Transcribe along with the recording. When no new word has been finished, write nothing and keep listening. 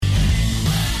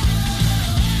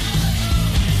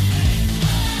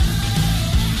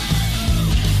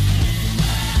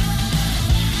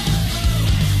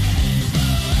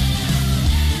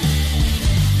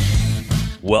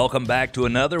Welcome back to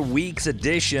another week's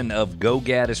edition of Go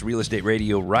Gaddis Real Estate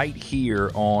Radio right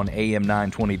here on AM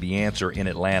 920 The Answer in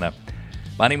Atlanta.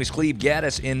 My name is Cleve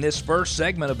Gaddis. In this first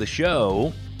segment of the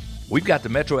show, we've got the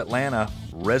Metro Atlanta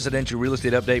residential real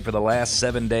estate update for the last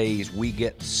 7 days. We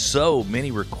get so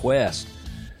many requests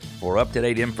for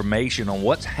up-to-date information on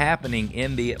what's happening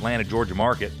in the Atlanta, Georgia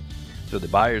market so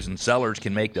that buyers and sellers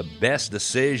can make the best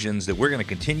decisions, that we're going to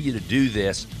continue to do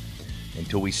this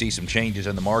until we see some changes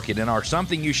in the market. In our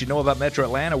Something You Should Know About Metro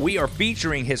Atlanta, we are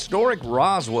featuring historic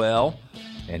Roswell,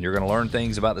 and you're going to learn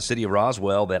things about the city of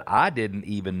Roswell that I didn't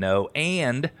even know,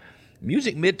 and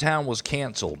Music Midtown was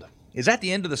canceled. Is that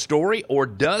the end of the story, or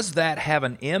does that have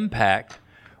an impact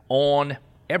on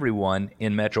everyone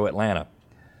in Metro Atlanta?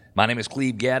 My name is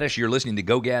Cleve Gaddis. You're listening to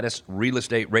Go Gaddis Real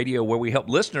Estate Radio, where we help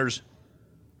listeners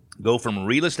go from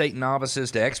real estate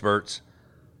novices to experts,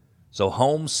 so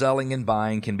home selling and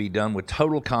buying can be done with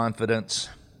total confidence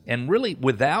and really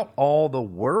without all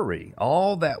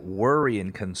that worry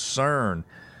and concern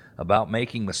about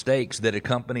making mistakes that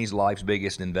accompanies life's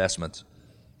biggest investments.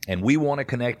 And we want to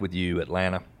connect with you,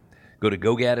 Atlanta. Go to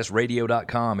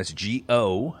GoGaddisRadio.com. It's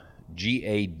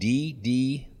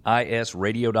GoGaddis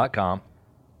Radio.com.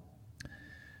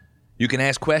 You can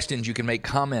ask questions. You can make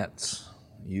comments.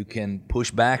 You can push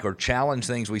back or challenge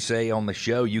things we say on the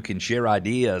show. You can share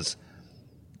ideas.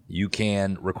 You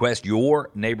can request your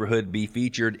neighborhood be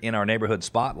featured in our neighborhood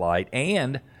spotlight.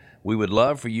 And we would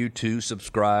love for you to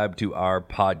subscribe to our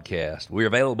podcast. We're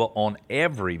available on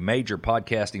every major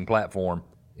podcasting platform.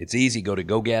 It's easy. Go to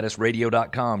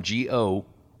GoGaddisRadio.com,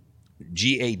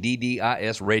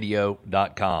 GoGaddis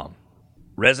Radio.com.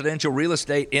 Residential real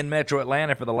estate in Metro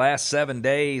Atlanta for the last 7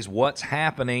 days. What's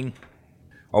happening?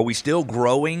 Are we still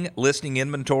growing listing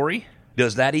inventory?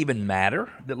 Does that even matter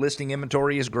that listing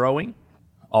inventory is growing?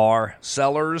 Are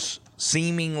sellers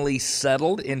seemingly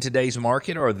settled in today's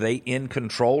market? Or are they in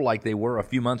control like they were a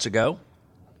few months ago?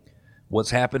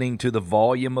 What's happening to the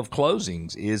volume of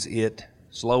closings? Is it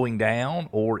slowing down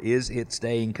or is it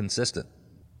staying consistent?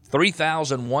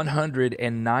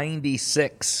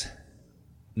 3,196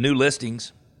 new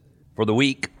listings for the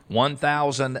week.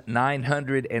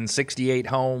 1,968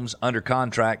 homes under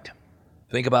contract.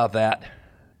 Think about that.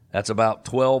 That's about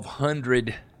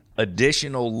 1,200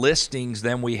 additional listings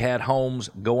than we had homes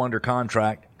go under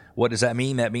contract. What does that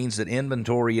mean? That means that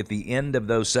inventory at the end of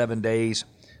those 7 days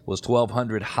was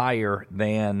 1,200 higher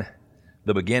than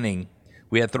the beginning.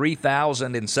 We had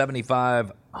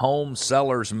 3,075 home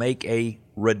sellers make a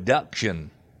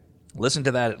reduction. Listen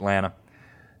to that, Atlanta.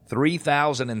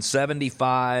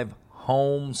 3,075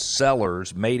 home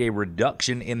sellers made a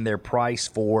reduction in their price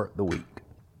for the week.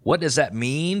 What does that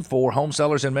mean for home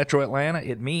sellers in Metro Atlanta?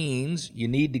 It means you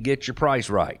need to get your price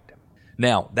right.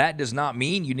 Now, that does not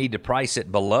mean you need to price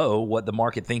it below what the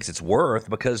market thinks it's worth,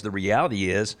 because the reality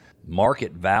is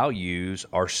market values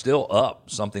are still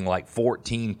up something like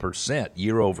 14%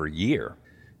 year over year.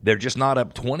 They're just not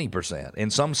up 20%.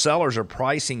 And some sellers are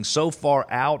pricing so far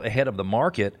out ahead of the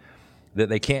market that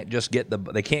they can't get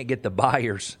the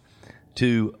buyers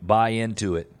to buy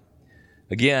into it.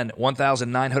 Again,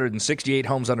 1,968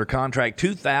 homes under contract,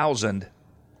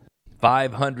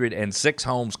 2,506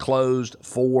 homes closed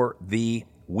for the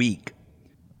week.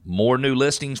 More new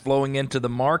listings flowing into the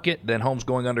market than homes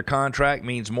going under contract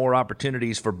means more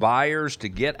opportunities for buyers to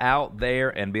get out there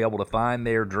and be able to find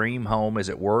their dream home. Is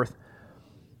it worth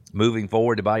moving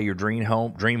forward to buy your dream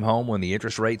home when the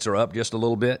interest rates are up just a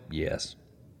little bit? Yes.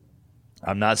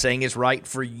 I'm not saying it's right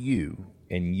for you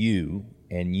and you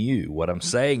and you. What I'm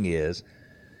saying is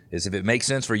if it makes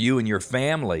sense for you and your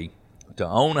family to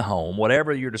own a home,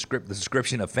 whatever the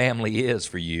description of family is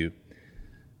for you,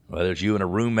 whether it's you and a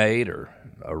roommate or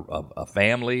a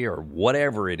family or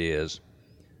whatever it is,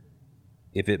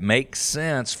 if it makes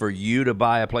sense for you to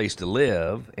buy a place to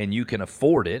live and you can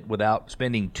afford it without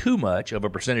spending too much of a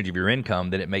percentage of your income,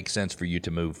 then it makes sense for you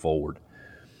to move forward.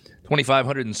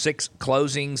 2,506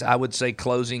 closings. I would say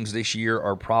closings this year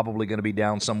are probably going to be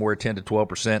down somewhere 10 to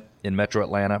 12% in Metro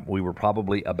Atlanta. We were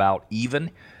probably about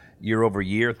even year over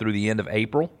year through the end of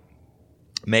April.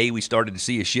 May, we started to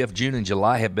see a shift. June and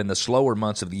July have been the slower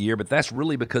months of the year, but that's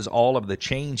really because all of the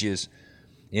changes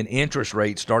in interest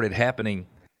rates started happening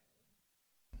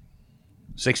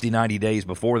 60, 90 days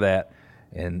before that,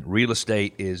 and real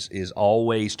estate is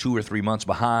always 2 or 3 months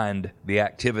behind the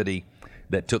activity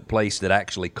that took place that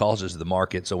actually causes the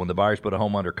market. So when the buyers put a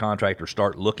home under contract or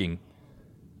start looking,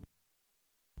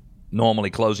 normally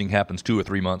closing happens 2 or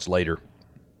 3 months later.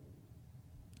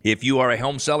 If you are a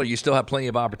home seller, you still have plenty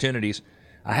of opportunities.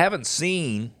 I haven't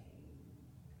seen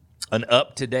an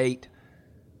up-to-date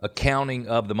accounting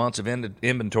of the months of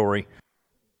inventory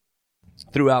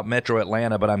throughout Metro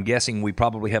Atlanta, but I'm guessing we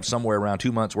probably have somewhere around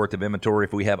 2 months' worth of inventory.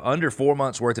 If we have under 4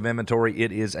 months' worth of inventory,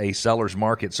 it is a seller's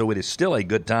market, so it is still a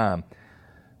good time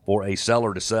for a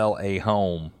seller to sell a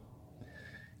home.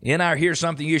 In our Here's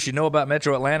Something You Should Know About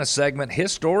Metro Atlanta segment,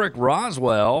 historic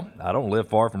Roswell. I don't live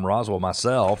far from Roswell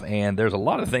myself, and there's a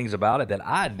lot of things about it that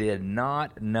I did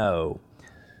not know.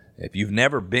 If you've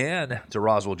never been to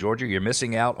Roswell, Georgia, you're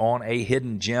missing out on a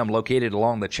hidden gem located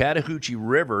along the Chattahoochee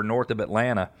River north of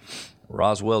Atlanta.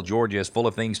 Roswell, Georgia is full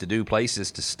of things to do,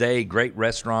 places to stay, great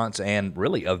restaurants, and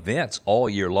really events all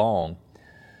year long.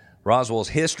 Roswell's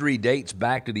history dates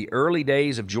back to the early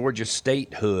days of Georgia's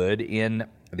statehood. In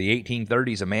the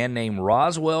 1830s, a man named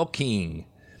Roswell King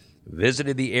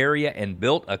visited the area and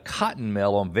built a cotton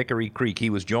mill on Vickery Creek.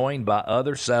 He was joined by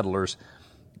other settlers,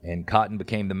 and cotton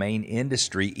became the main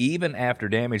industry even after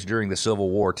damage during the Civil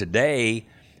War. Today,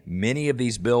 many of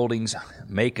these buildings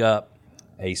make up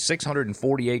a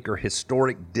 640-acre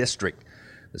historic district.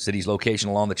 The city's location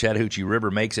along the Chattahoochee River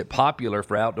makes it popular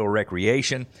for outdoor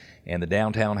recreation, and the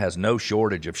downtown has no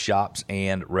shortage of shops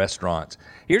and restaurants.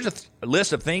 Here's a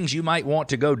list of things you might want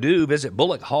to go do. Visit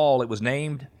Bullock Hall. It was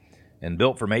named and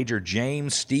built for Major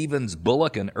James Stevens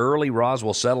Bullock, an early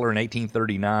Roswell settler in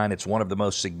 1839. It's one of the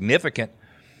most significant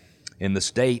in the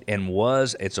state and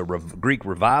it's a Greek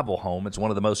revival home. It's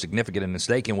one of the most significant in the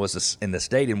state and was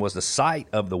the site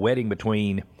of the wedding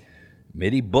between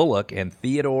Mittie Bullock and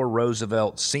Theodore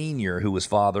Roosevelt Sr., who was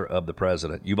father of the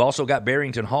president. You've also got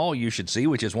Barrington Hall you should see,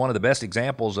 which is one of the best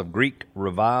examples of Greek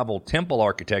revival temple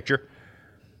architecture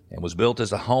and was built as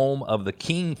the home of the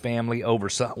King family over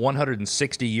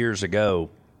 160 years ago.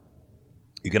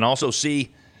 You can also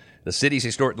see the city's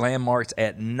historic landmarks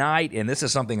at night, and this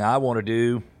is something I want to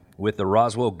do with the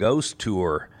Roswell Ghost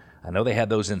Tour. I know they had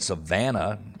those in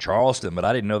Savannah, Charleston, but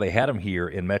I didn't know they had them here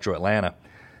in Metro Atlanta.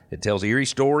 It tells eerie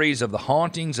stories of the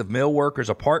hauntings of mill workers'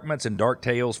 apartments and dark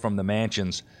tales from the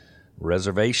mansions.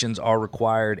 Reservations are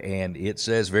required, and it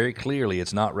says very clearly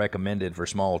it's not recommended for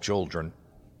small children.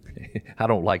 I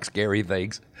don't like scary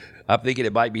things. I'm thinking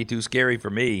it might be too scary for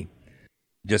me.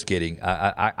 Just kidding.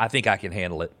 I think I can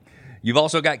handle it. You've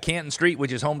also got Canton Street,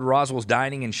 which is home to Roswell's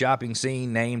dining and shopping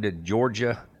scene, named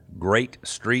Georgia Great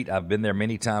Street. I've been there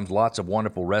many times. Lots of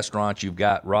wonderful restaurants. You've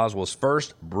got Roswell's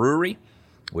first brewery,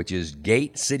 which is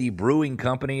Gate City Brewing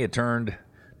Company. It turned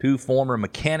two former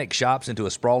mechanic shops into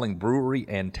a sprawling brewery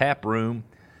and tap room.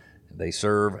 They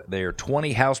serve their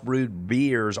 20 house-brewed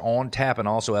beers on tap and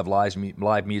also have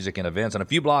live music and events. And a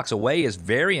few blocks away is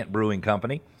Variant Brewing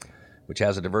Company, which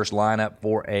has a diverse lineup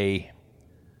for a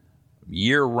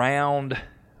year-round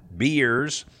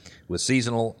beers with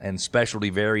seasonal and specialty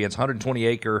variants.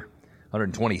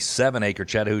 127-acre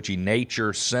Chattahoochee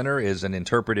Nature Center is an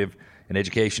interpretive and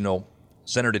educational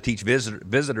center to teach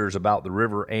visitors about the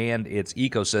river and its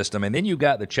ecosystem. And then you've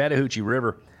got the Chattahoochee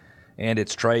River and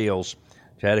its trails.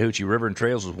 Chattahoochee River and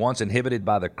Trails was once inhabited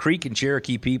by the Creek and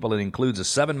Cherokee people. It includes a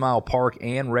 7-mile park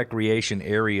and recreation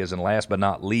areas. And last but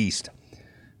not least,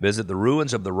 visit the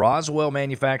ruins of the Roswell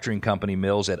Manufacturing Company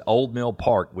mills at Old Mill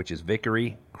Park, which is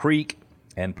Vickery Creek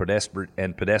and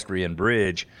pedestrian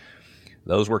bridge.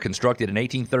 Those were constructed in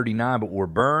 1839 but were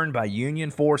burned by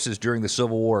Union forces during the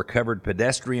Civil War. A covered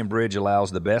pedestrian bridge allows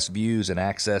the best views and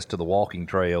access to the walking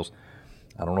trails.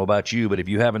 I don't know about you, but if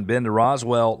you haven't been to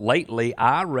Roswell lately,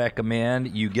 I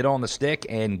recommend you get on the stick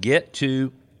and get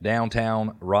to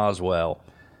downtown Roswell.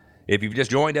 If you've just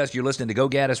joined us, you're listening to Go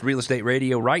Gaddis Real Estate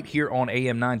Radio right here on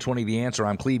AM 920 The Answer.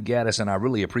 I'm Cleve Gaddis, and I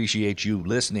really appreciate you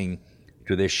listening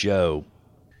to this show.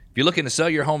 If you're looking to sell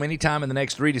your home anytime in the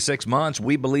next 3 to 6 months,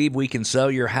 we believe we can sell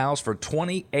your house for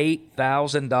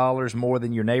 $28,000 more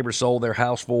than your neighbor sold their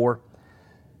house for.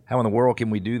 How in the world can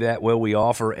we do that? Well, we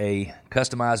offer a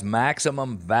customized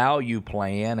maximum value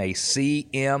plan, a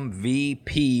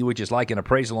CMVP, which is like an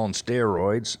appraisal on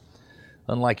steroids,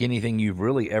 unlike anything you've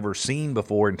really ever seen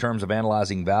before in terms of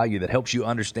analyzing value, that helps you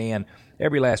understand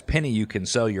every last penny you can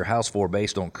sell your house for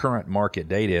based on current market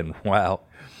data. And wow,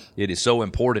 it is so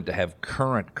important to have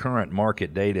current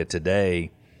market data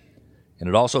today. And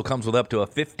it also comes with up to a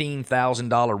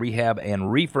 $15,000 rehab and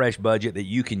refresh budget that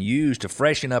you can use to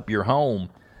freshen up your home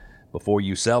before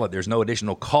you sell it. There's no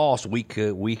additional cost. We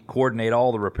coordinate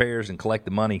all the repairs and collect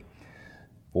the money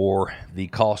for the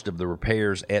cost of the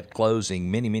repairs at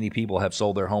closing. Many people have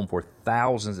sold their home for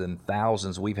thousands and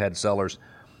thousands. We've had sellers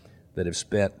that have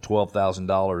spent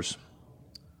 $12,000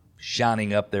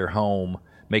 shining up their home,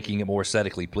 making it more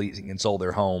aesthetically pleasing, and sold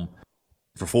their home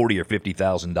for $40,000 or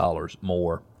 $50,000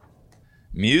 more.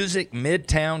 Music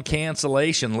Midtown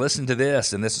cancellation. Listen to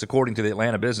this, and this is according to the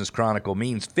Atlanta Business Chronicle,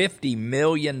 means $50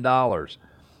 million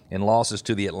in losses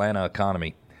to the Atlanta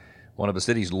economy. one of the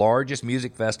city's largest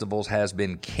music festivals, has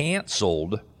been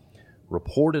canceled,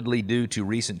 reportedly due to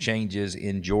recent changes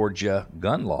in Georgia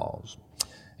gun laws.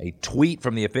 A tweet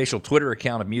from the official Twitter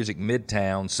account of Music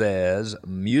Midtown says,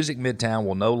 Music Midtown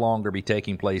will no longer be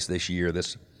taking place this year.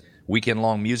 This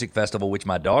weekend-long music festival, which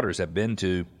my daughters have been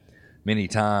to many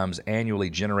times,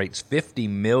 annually generates $50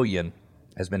 million,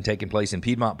 has been taking place in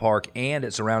Piedmont Park and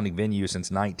its surrounding venues since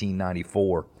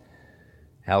 1994.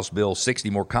 House Bill 60,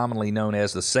 more commonly known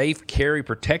as the Safe Carry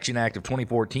Protection Act of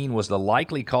 2014, was the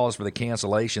likely cause for the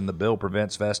cancellation. The bill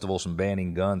prevents festivals from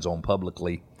banning guns on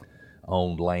publicly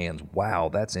owned lands. Wow,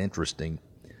 that's interesting.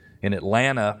 In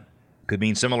Atlanta, could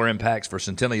mean similar impacts for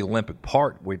Centennial Olympic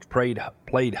Park, which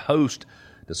played host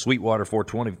to Sweetwater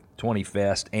 420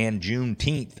 Fest, and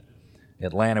Juneteenth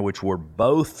Atlanta, which were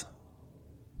both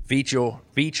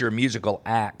feature musical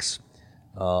acts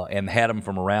and had them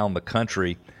from around the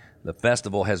country. The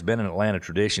festival has been an Atlanta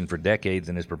tradition for decades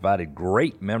and has provided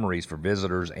great memories for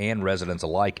visitors and residents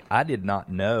alike. I did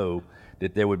not know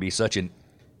that there would be such a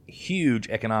huge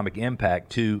economic impact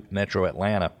to Metro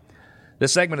Atlanta.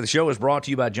 This segment of the show is brought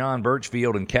to you by John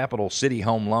Birchfield and Capital City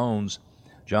Home Loans.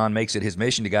 John makes it his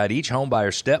mission to guide each home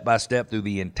buyer step by step through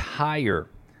the entire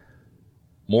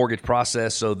mortgage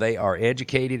process so they are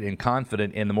educated and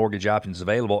confident in the mortgage options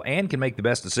available and can make the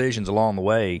best decisions along the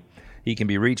way. He can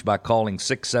be reached by calling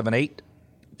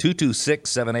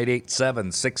 678-226-7887,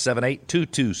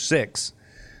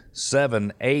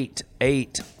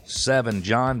 678-226-7887.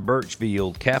 John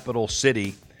Birchfield, Capital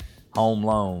City Home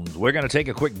Loans. We're going to take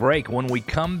a quick break. When we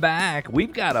come back,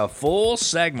 we've got a full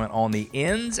segment on the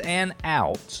ins and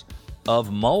outs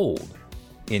of mold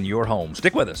in your home.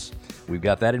 Stick with us. We've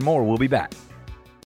got that and more. We'll be back.